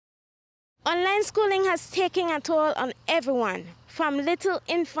Online schooling has taken a toll on everyone, from little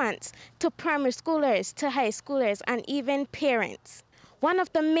infants to primary schoolers to high schoolers and even parents. One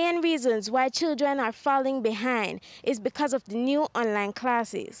of the main reasons why children are falling behind is because of the new online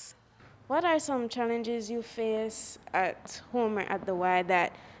classes. What are some challenges you face at home or at the Y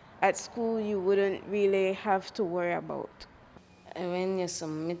that at school you wouldn't really have to worry about? When you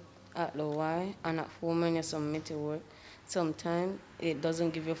submit at the Y and at home when you submit your work, sometimes it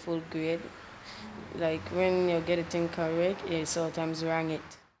doesn't give you full grade. Like when you get a thing correct, you sometimes wrong it.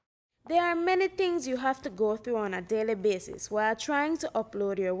 There are many things you have to go through on a daily basis while trying to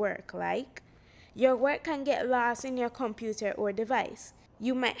upload your work, like your work can get lost in your computer or device.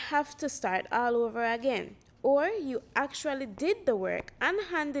 You might have to start all over again. Or you actually did the work and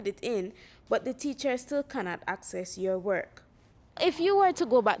handed it in, but the teacher still cannot access your work. If you were to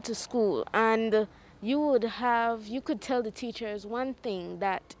go back to school and you could tell the teachers one thing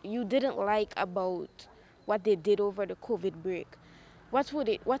that you didn't like about what they did over the COVID break, what would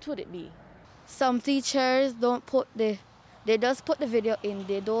it be? Some teachers they just put the video in.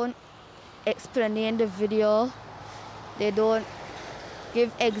 They don't explain the video. They don't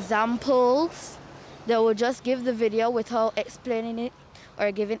give examples. They will just give the video without explaining it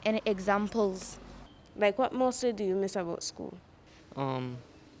or giving any examples. Like, what mostly do you miss about school?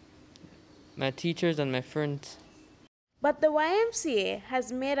 My teachers and my friends. But the YMCA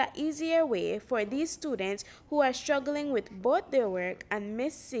has made an easier way for these students who are struggling with both their work and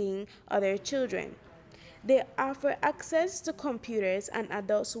miss seeing other children. They offer access to computers and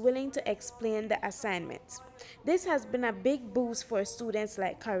adults willing to explain the assignments. This has been a big boost for students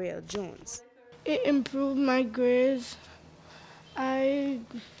like Cariel Jones. It improved my grades. I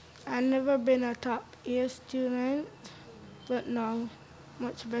never been a top A student, but now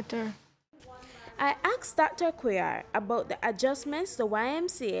much better. I asked Dr. Cuellar about the adjustments the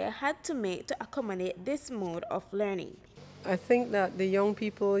YMCA had to make to accommodate this mode of learning. I think that the young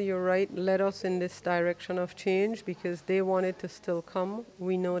people, you're right, led us in this direction of change because they wanted to still come.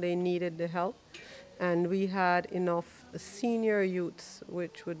 We know they needed the help. And we had enough senior youths,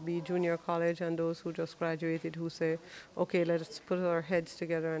 which would be junior college and those who just graduated, who say, okay, let's put our heads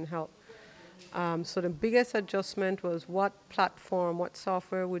together and help. So the biggest adjustment was what platform, what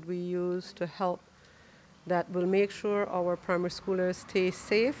software would we use to help that will make sure our primary schoolers stay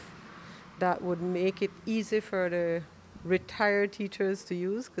safe, that would make it easy for the retired teachers to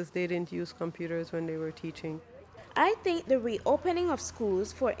use because they didn't use computers when they were teaching. I think the reopening of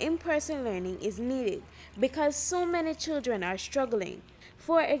schools for in-person learning is needed because so many children are struggling.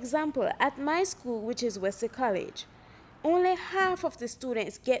 For example, at my school, which is Wesley College, only half of the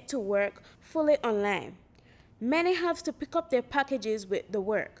students get to work fully online. Many have to pick up their packages with the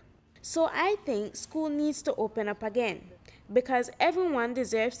work. So I think school needs to open up again because everyone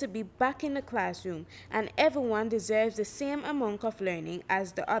deserves to be back in the classroom and everyone deserves the same amount of learning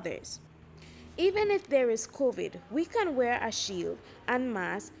as the others. Even if there is COVID, we can wear a shield and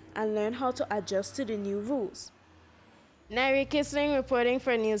mask and learn how to adjust to the new rules. Nyree Kisling reporting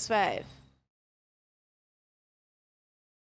for News 5.